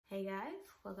Hey guys,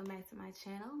 welcome back to my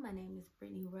channel. My name is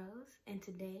Brittany Rose, and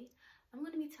today I'm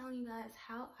going to be telling you guys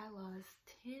how I lost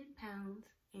 10 pounds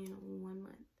in 1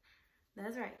 month.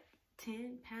 That's right,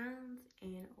 10 pounds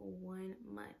in 1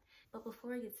 month. But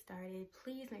before I get started,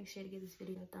 please make sure to give this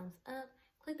video a thumbs up,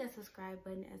 click that subscribe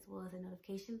button as well as the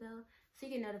notification bell so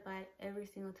you get notified every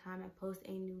single time I post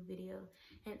a new video.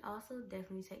 And also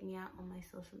definitely check me out on my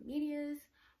social medias,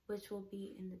 which will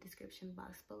be in the description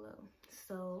box below.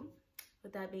 So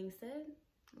with that being said,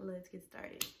 let's get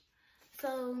started.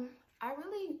 So I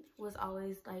really was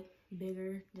always like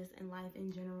bigger just in life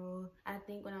in general. I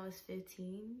think when I was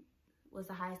 15 was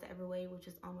the highest I ever weighed, which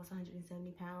was almost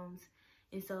 170 pounds.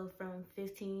 And so from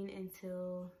 15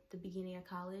 until the beginning of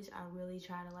college, I really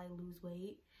tried to like lose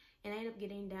weight. And I ended up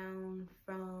getting down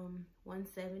from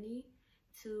 170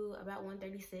 to about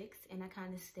 136. And I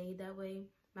kind of stayed that way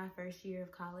my first year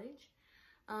of college.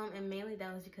 And mainly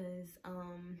that was because,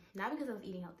 not because I was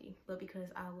eating healthy, but because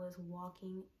I was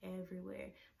walking everywhere.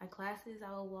 My classes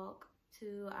I would walk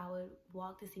to, I would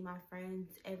walk to see my friends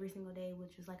every single day,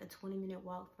 which was like a 20-minute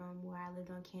walk from where I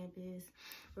lived on campus.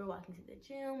 We were walking to the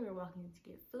gym, we were walking to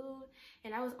get food,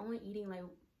 and I was only eating like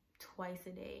twice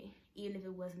a day, even if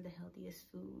it wasn't the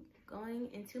healthiest food. Going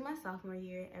into my sophomore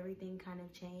year, everything kind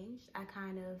of changed. I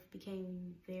kind of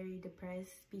became very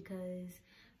depressed because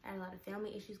I had a lot of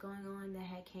family issues going on that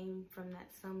had came from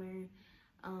that summer,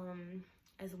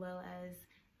 as well as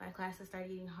my classes started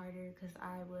getting harder because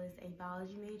I was a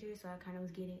biology major, so I kind of was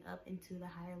getting up into the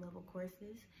higher level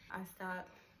courses. I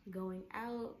stopped going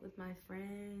out with my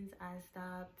friends. I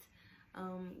stopped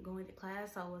going to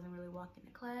class, so I wasn't really walking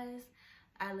to class.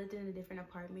 I lived in a different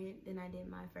apartment than I did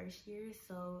my first year,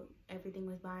 so everything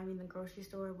was by me. The grocery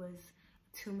store was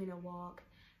a 2-minute walk.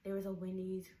 There was a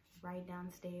Wendy's right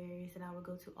downstairs that I would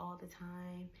go to all the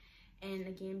time. And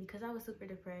again, because I was super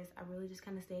depressed, I really just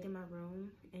kind of stayed in my room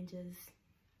and just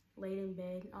laid in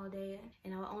bed all day.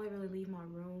 And I would only really leave my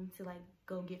room to like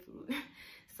go get food.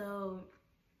 So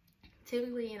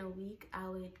typically in a week, I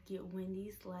would get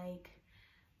Wendy's like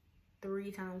 3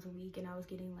 times a week, and I was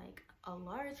getting like a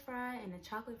large fry and a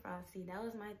chocolate frosty. That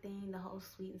was my thing, the whole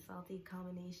sweet and salty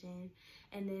combination.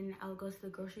 And then I would go to the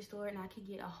grocery store and I could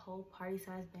get a whole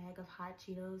party-sized bag of hot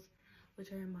Cheetos,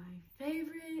 which are my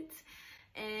favorite.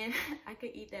 And I could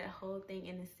eat that whole thing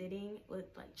in a sitting with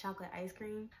like chocolate ice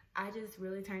cream. I just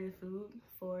really turned to food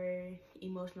for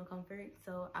emotional comfort.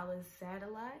 So I was sad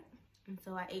a lot, and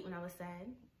so I ate when I was sad,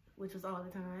 which was all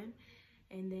the time.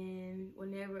 And then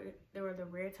whenever there were the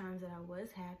rare times that I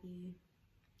was happy,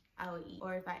 I would eat.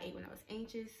 Or if I ate when I was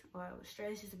anxious or I was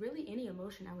stressed, just really any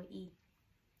emotion, I would eat.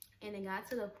 And it got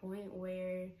to the point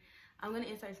where I'm gonna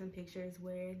insert some pictures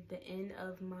where the end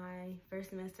of my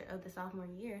first semester of the sophomore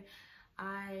year,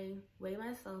 I weighed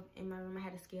myself in my room. I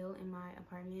had a scale in my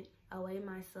apartment. I weighed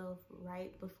myself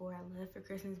right before I left for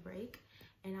Christmas break,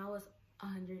 and I was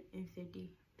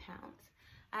 150 pounds.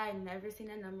 I had never seen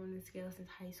that number on the scale since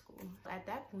high school. At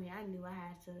that point, I knew I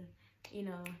had to, you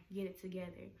know, get it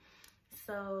together.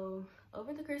 So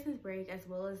over the Christmas break, as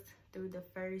well as through the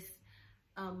first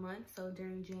month, so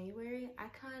during January, I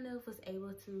kind of was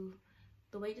able to,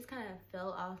 the weight just kind of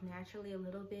fell off naturally a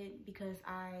little bit because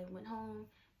I went home.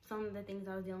 Some of the things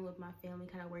I was dealing with my family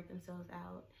kind of worked themselves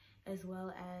out, as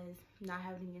well as not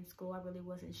having to be in school. I really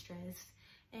wasn't stressed.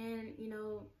 And, you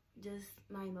know, just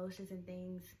my emotions and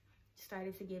things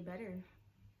started to get better.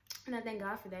 And I thank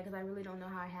God for that because I really don't know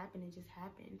how it happened. It just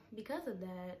happened. Because of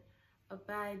that,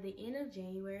 by the end of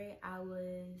January, I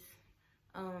was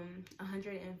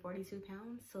 142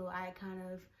 pounds. So I kind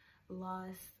of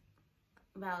lost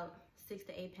about 6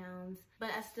 to 8 pounds.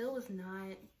 But I still was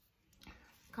not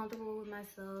comfortable with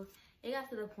myself. It got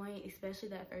to the point, especially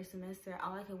that first semester,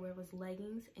 all I could wear was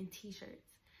leggings and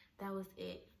t-shirts. That was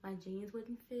it. My jeans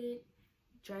wouldn't fit.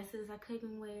 Dresses I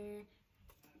couldn't wear.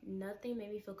 Nothing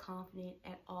made me feel confident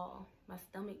at all. My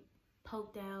stomach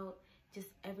poked out. Just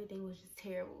everything was just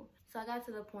terrible. So I got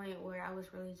to the point where I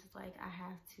was really just like, I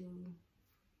have to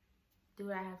do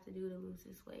what I have to do to lose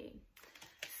this weight.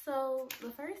 So the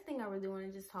first thing I really want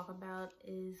to just talk about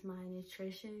is my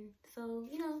nutrition. So,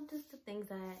 you know, just the things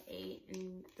that I ate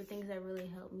and the things that really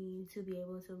helped me to be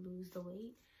able to lose the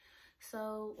weight.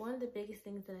 So one of the biggest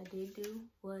things that I did do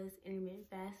was intermittent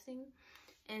fasting.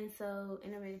 And so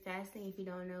intermittent fasting, if you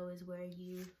don't know, is where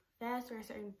you fast for a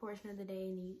certain portion of the day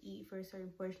and you eat for a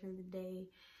certain portion of the day.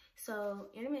 So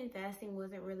intermittent fasting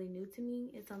wasn't really new to me.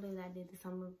 It's something that I did the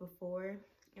summer before,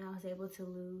 and I was able to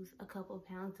lose a couple of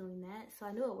pounds doing that. So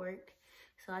I knew it worked.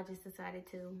 So I just decided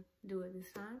to do it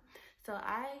this time. So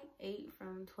I ate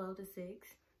from 12 to 6.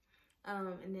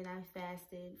 And then I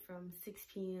fasted from 6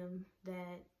 p.m.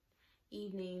 that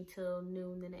evening till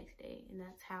noon the next day, and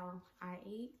that's how I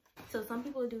ate. So some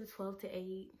people do 12 to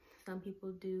 8, some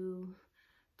people do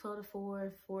 12 to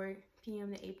 4, 4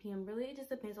 p.m. to 8 p.m. Really, it just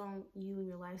depends on you and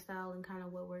your lifestyle and kind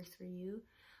of what works for you.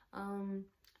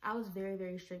 I was very,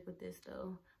 very strict with this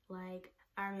though. Like,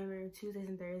 I remember Tuesdays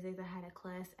and Thursdays I had a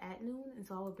class at noon, and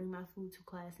so I would bring my food to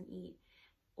class and eat.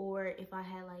 Or if I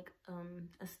had like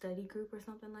a study group or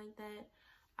something like that,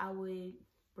 I would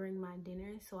bring my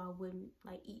dinner, so I wouldn't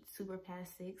like eat super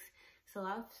past 6. So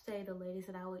I'd say the latest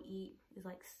that I would eat is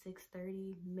like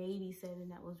 6:30, maybe 7.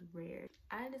 That was rare.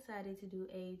 I decided to do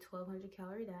a 1,200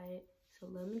 calorie diet. So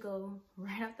let me go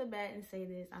right off the bat and say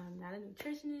this: I'm not a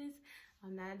nutritionist,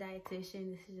 I'm not a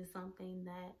dietitian. This is just something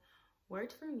that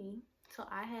worked for me. So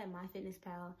I had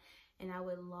MyFitnessPal, and I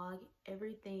would log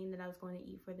everything that I was going to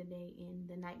eat for the day in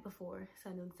the night before, so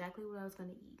I knew exactly what I was going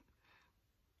to eat.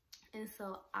 And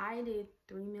so I did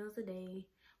 3 meals a day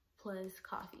plus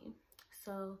coffee.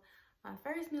 So my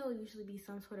first meal would usually be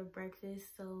some sort of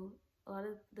breakfast. So a lot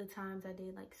of the times I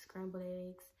did like scrambled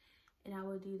eggs, and I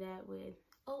would do that with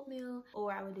oatmeal,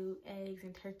 or I would do eggs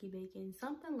and turkey bacon,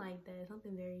 something like that,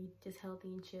 something very just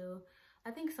healthy and chill. I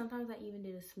think sometimes I even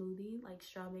did a smoothie, like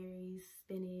strawberries,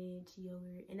 spinach,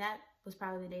 yogurt, and that was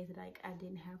probably the days that like I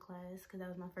didn't have class, because that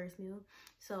was my first meal.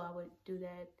 So I would do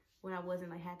that when I wasn't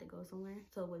like had to go somewhere,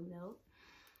 so it would melt.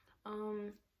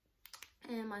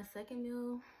 And my second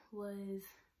meal was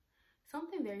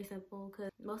something very simple, because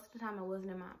most of the time I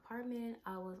wasn't in my apartment.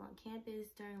 I was on campus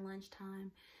during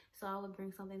lunchtime, so I would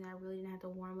bring something that I really didn't have to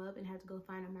warm up and have to go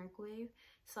find a microwave.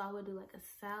 So I would do like a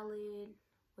salad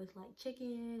with like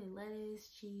chicken and lettuce,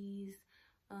 cheese,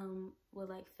 with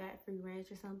like fat-free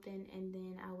ranch or something, and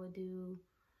then I would do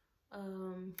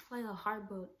like a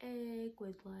hard-boiled egg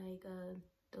with like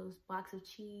those blocks of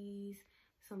cheese,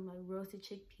 some like roasted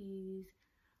chickpeas,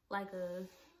 like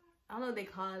I don't know what they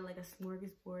call it, like a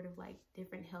smorgasbord of like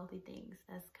different healthy things.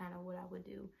 That's kind of what I would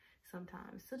do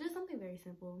sometimes. So just something very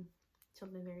simple,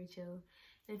 something very chill.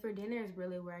 And for dinner is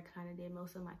really where I kind of did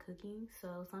most of my cooking.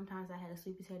 So sometimes I had a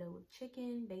sweet potato with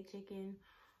chicken, baked chicken.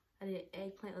 I did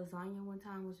eggplant lasagna one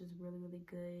time, which was really, really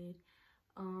good.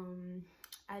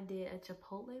 I did a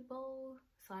Chipotle bowl.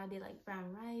 So I did like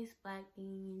brown rice, black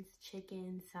beans,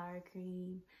 chicken, sour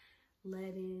cream,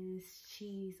 lettuce,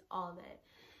 cheese, all that.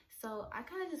 So I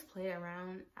kind of just played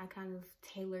around. I kind of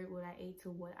tailored what I ate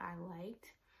to what I liked.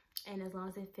 And as long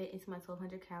as it fit into my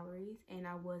 1,200 calories and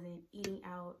I wasn't eating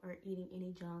out or eating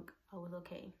any junk, I was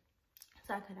okay.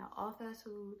 So I cut out all fast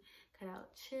food, cut out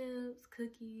chips,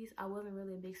 cookies. I wasn't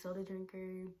really a big soda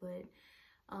drinker, but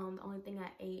the only thing I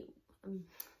ate,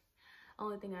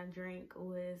 only thing I drank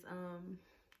was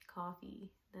coffee.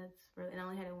 That's really, and I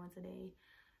only had it once a day.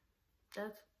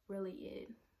 That's really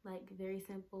it. Like, very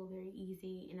simple, very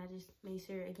easy. And I just made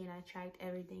sure, again, I tracked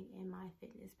everything in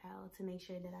MyFitnessPal to make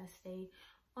sure that I stay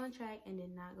on track and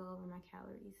did not go over my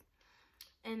calories.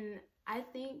 And I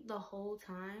think the whole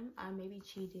time I maybe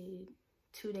cheated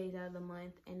 2 days out of the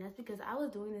month, and that's because I was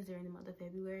doing this during the month of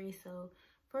February. So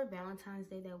for Valentine's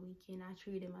Day that weekend, I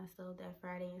treated myself that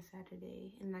Friday and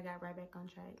Saturday, and I got right back on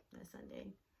track that Sunday.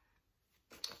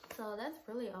 So that's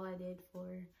really all I did for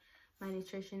my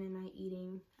nutrition and my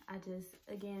eating. I just,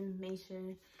 again, made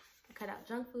sure I cut out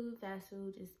junk food, fast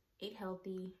food, just ate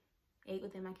healthy, ate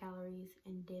within my calories,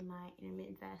 and did my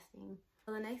intermittent fasting.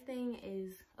 So the next thing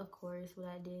is, of course, what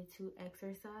I did to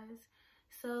exercise.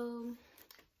 So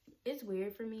it's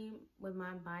weird for me with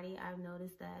my body. I've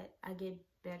noticed that I get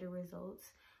better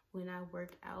results when I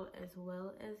work out as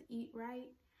well as eat right.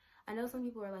 I know some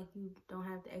people are like, you don't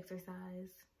have to exercise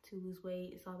to lose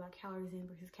weight. It's all about calories in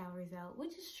versus calories out,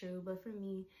 which is true. But for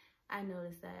me, I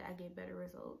noticed that I get better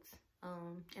results.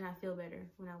 And I feel better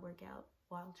when I work out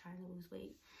while trying to lose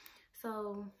weight.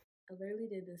 So I literally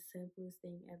did the simplest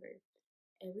thing ever.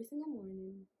 Every single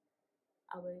morning,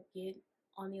 I would get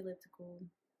on the elliptical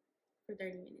for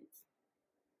 30 minutes.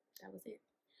 That was it.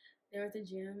 There was a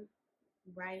gym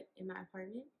right in my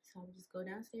apartment, so I would just go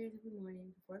downstairs every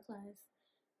morning before class,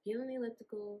 get on the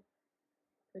elliptical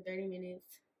for 30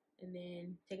 minutes, and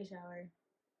then take a shower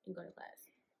and go to class.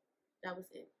 That was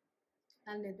it.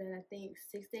 I did that, I think,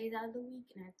 6 days out of the week,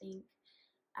 and I think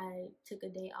I took a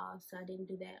day off, so I didn't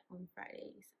do that on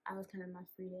Fridays. I was kind of my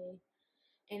free day.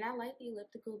 And I like the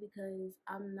elliptical because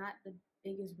I'm not the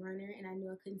biggest runner, and I knew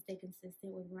I couldn't stay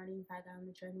consistent with running if I got on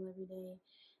the treadmill every day.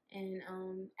 And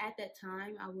at that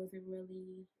time, I wasn't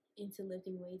really into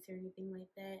lifting weights or anything like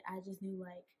that. I just knew,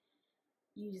 like,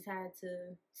 you just had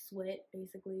to sweat,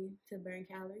 basically, to burn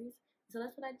calories. So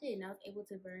that's what I did, and I was able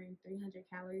to burn 300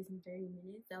 calories in 30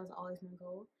 minutes. That was always my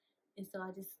goal. And so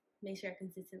I just made sure I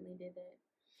consistently did that.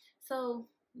 So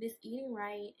this eating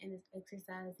right and this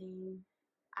exercising,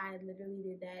 I literally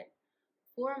did that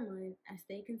for a month. I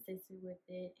stayed consistent with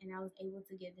it, and I was able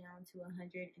to get down to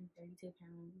 132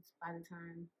 pounds by the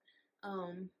time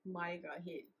Mardi Gras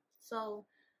hit. So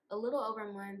a little over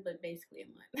a month, but basically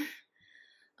a month.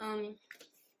 um,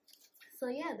 so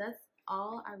yeah, that's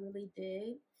all I really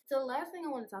did. So the last thing I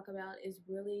want to talk about is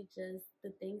really just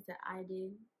the things that I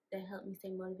did that helped me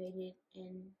stay motivated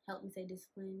and helped me stay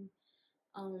disciplined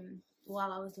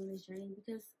while I was doing this journey,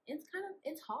 because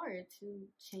it's hard to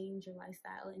change your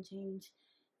lifestyle and change,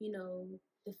 you know,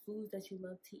 the foods that you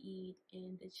love to eat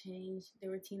and to change the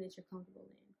routine that you're comfortable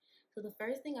in. So the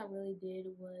first thing I really did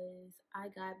was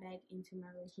I got back into my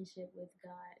relationship with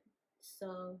God.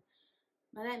 So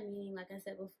by that meaning, like I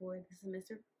said before, the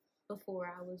semester before,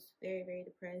 I was very, very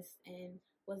depressed and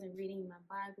wasn't reading my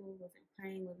Bible, wasn't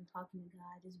praying, wasn't talking to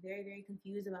God, just very, very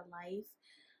confused about life.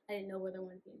 I didn't know whether I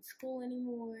wanted to be in school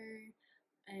anymore,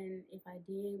 and if I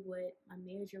did, what my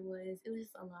major was. It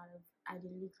was just a lot of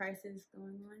identity crisis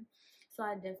going on. So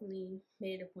I definitely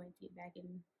made it a point to get back in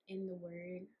the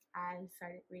Word. I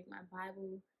started reading my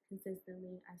Bible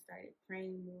consistently. I started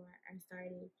praying more. I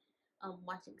started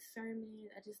watching sermons.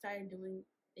 I just started doing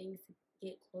things to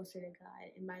get closer to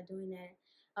God. And by doing that,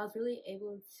 I was really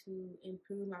able to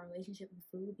improve my relationship with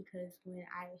food, because when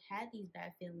I had these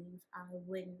bad feelings, I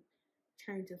wouldn't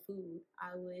turn to food.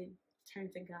 I would turn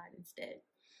to God instead.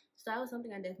 So that was something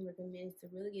I definitely recommend, is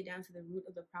to really get down to the root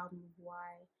of the problem of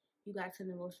why you got to an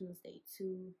emotional state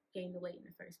to gain the weight in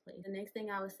the first place. The next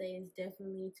thing I would say is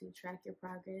definitely to track your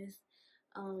progress.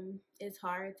 It's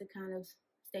hard to kind of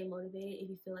stay motivated if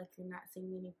you feel like you're not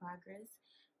seeing any progress.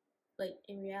 But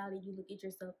in reality, you look at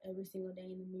yourself every single day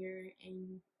in the mirror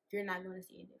and you're not going to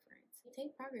see a difference.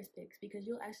 Take progress pics, because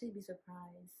you'll actually be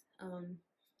surprised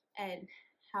at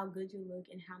how good you look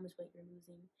and how much weight you're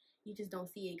losing. You just don't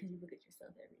see it because you look at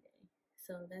yourself every day.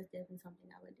 So that's definitely something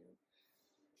I would do.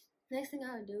 Next thing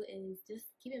I would do is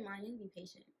just keep in mind and be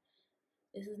patient.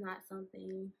 This is not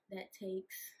something that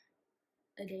takes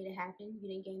a day to happen. You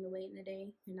didn't gain the weight in a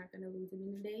day. You're not going to lose it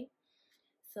in a day.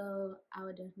 So I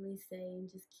would definitely say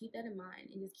just keep that in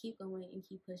mind and just keep going and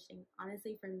keep pushing.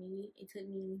 Honestly, for me, it took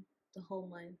me the whole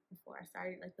month before I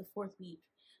started, like the 4th week,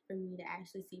 for me to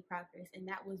actually see progress. And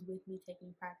that was with me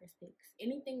taking progress pics.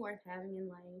 Anything worth having in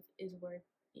life is worth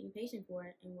being patient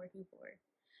for and working for.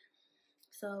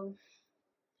 So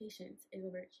patience is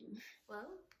a virtue. Well,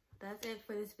 that's it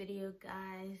for this video,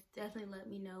 guys. Definitely let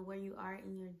me know where you are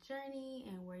in your journey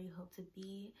and where you hope to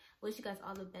be. Wish you guys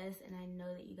all the best, and I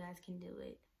know that you guys can do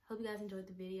it. Hope you guys enjoyed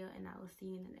the video, and I will see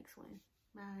you in the next one.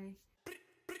 Bye.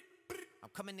 I'm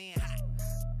coming in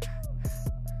hot.